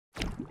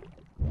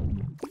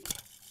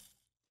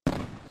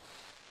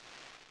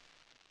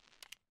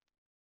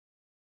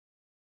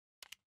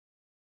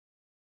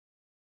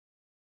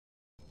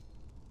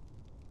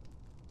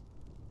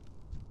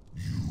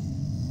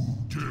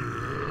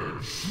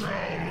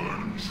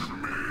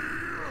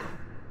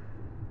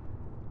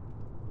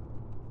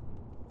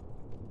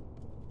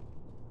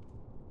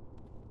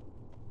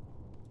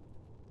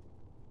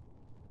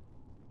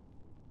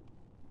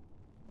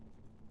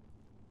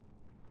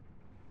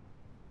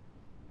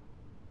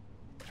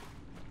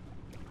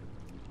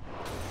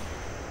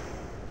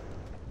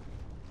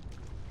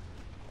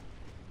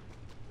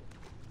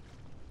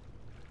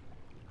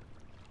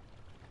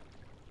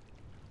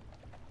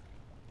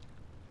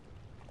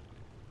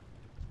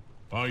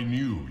I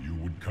knew you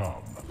would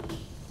come.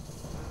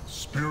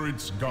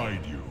 Spirits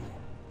guide you.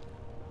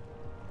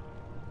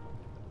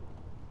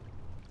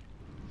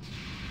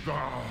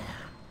 Ah,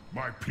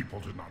 my people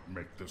did not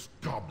make this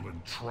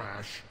goblin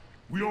trash.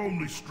 We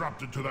only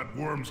strapped it to that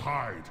worm's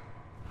hide.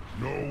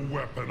 No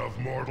weapon of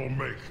mortal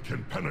make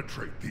can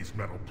penetrate these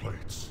metal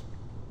plates.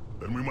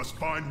 Then we must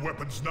find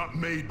weapons not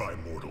made by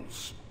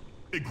mortals.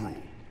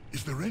 Igrul,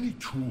 is there any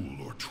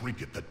tool or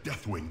trinket that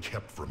Deathwing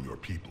kept from your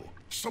people?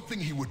 Something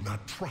he would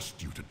not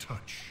trust you to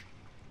touch?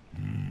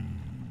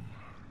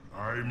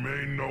 I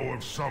may know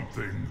of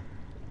something.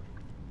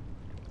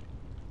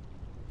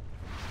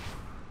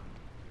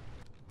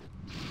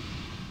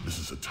 This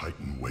is a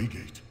Titan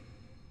waygate.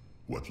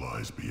 What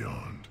lies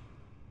beyond?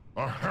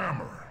 A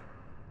hammer.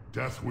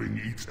 Deathwing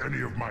eats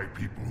any of my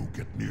people who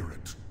get near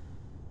it.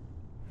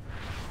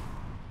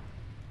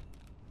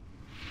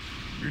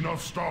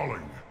 Enough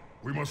stalling.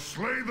 We must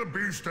slay the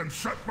beast and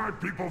set my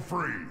people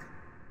free.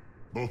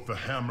 Both the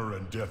hammer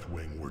and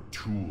Deathwing were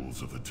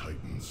tools of the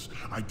Titans.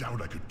 I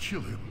doubt I could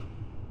kill him,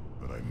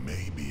 but I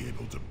may be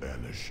able to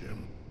banish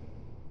him.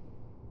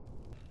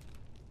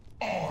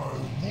 I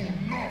will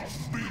not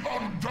be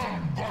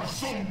undone by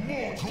some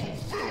mortal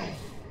filth!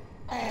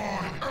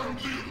 I am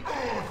the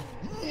Earth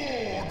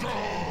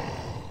Warder!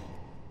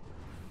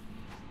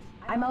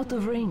 I'm out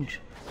of range.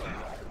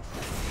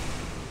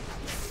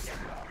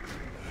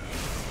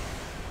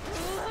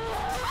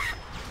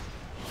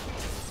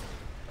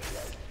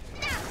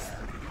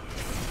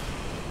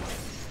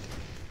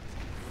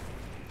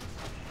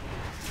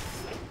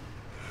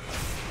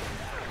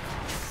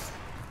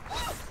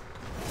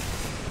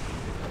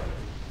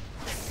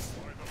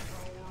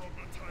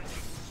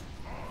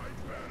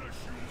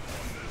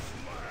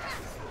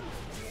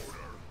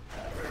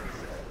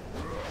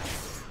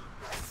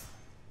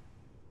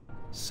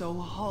 So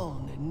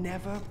Huln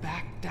never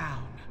backed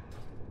down,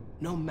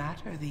 no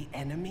matter the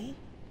enemy?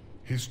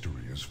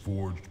 History is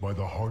forged by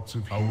the hearts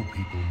of our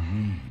people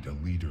need a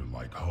leader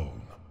like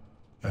Huln.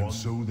 And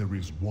so there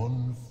is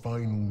one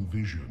final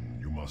vision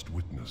you must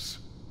witness.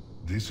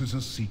 This is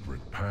a secret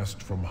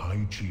passed from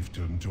High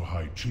Chieftain to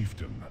High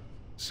Chieftain,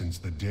 since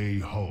the day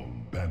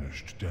Huln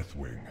banished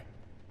Deathwing.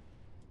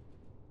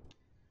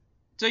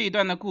 这一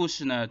段的故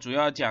事呢，主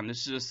要讲的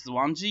是死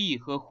亡之翼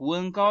和胡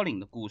恩高岭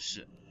的故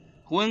事。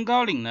胡恩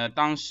高岭呢，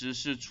当时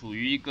是处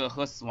于一个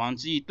和死亡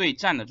之翼对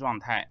战的状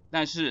态，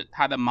但是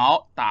他的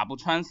矛打不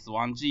穿死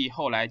亡之翼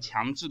后来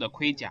强制的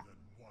盔甲，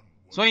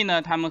所以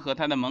呢，他们和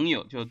他的盟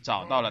友就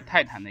找到了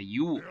泰坦的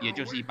遗物，也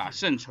就是一把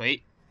圣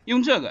锤，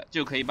用这个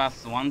就可以把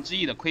死亡之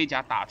翼的盔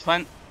甲打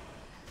穿，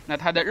那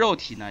他的肉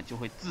体呢就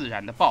会自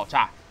然的爆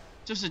炸，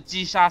这是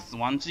击杀死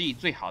亡之翼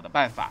最好的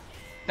办法。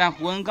但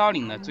胡恩高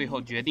岭呢，最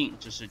后决定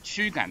只是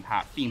驱赶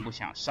他，并不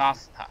想杀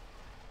死他。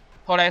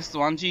后来死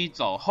亡之翼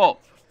走后，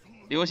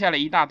留下了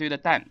一大堆的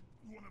蛋，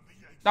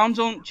当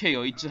中却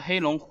有一只黑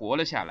龙活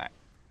了下来。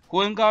胡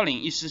恩高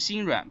岭一时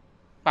心软，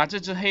把这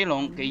只黑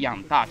龙给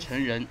养大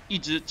成人，一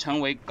直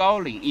成为高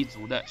岭一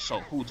族的守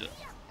护者。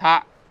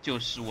他就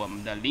是我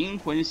们的灵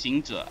魂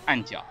行者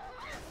暗角。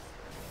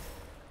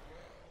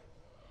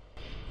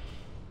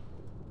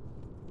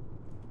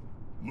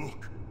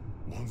Look,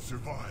 one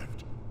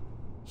survived.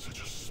 Such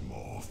a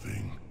small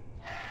thing.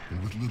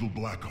 And with little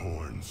black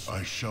horns,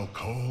 I shall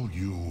call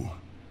you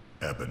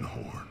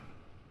Ebonhorn.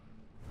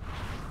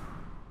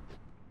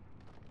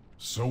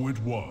 So it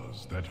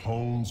was that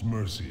Huln's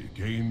mercy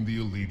gained the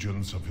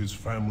allegiance of his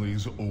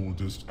family's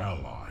oldest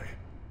ally,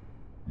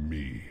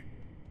 me.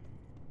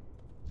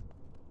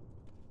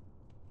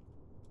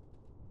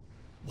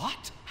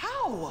 What?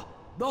 How?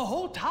 The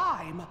whole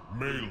time?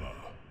 Mela,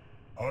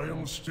 I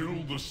am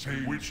still the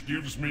same, which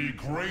gives me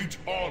great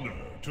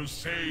honor to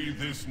say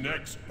this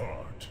next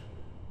part.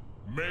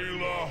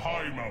 Mela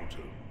High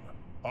Mountain,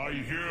 I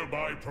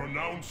hereby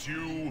pronounce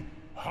you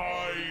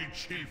High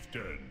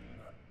Chieftain.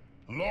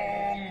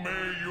 Long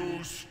may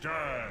you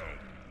stand.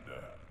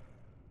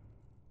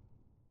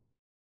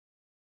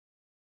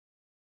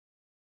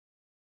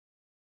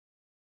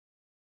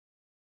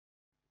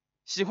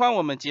 喜欢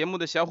我们节目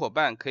的小伙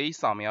伴可以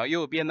扫描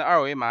右边的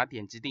二维码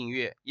点击订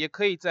阅，也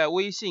可以在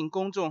微信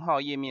公众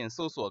号页面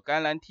搜索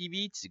甘蓝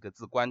TV 几个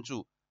字关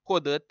注，获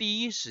得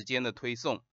第一时间的推送。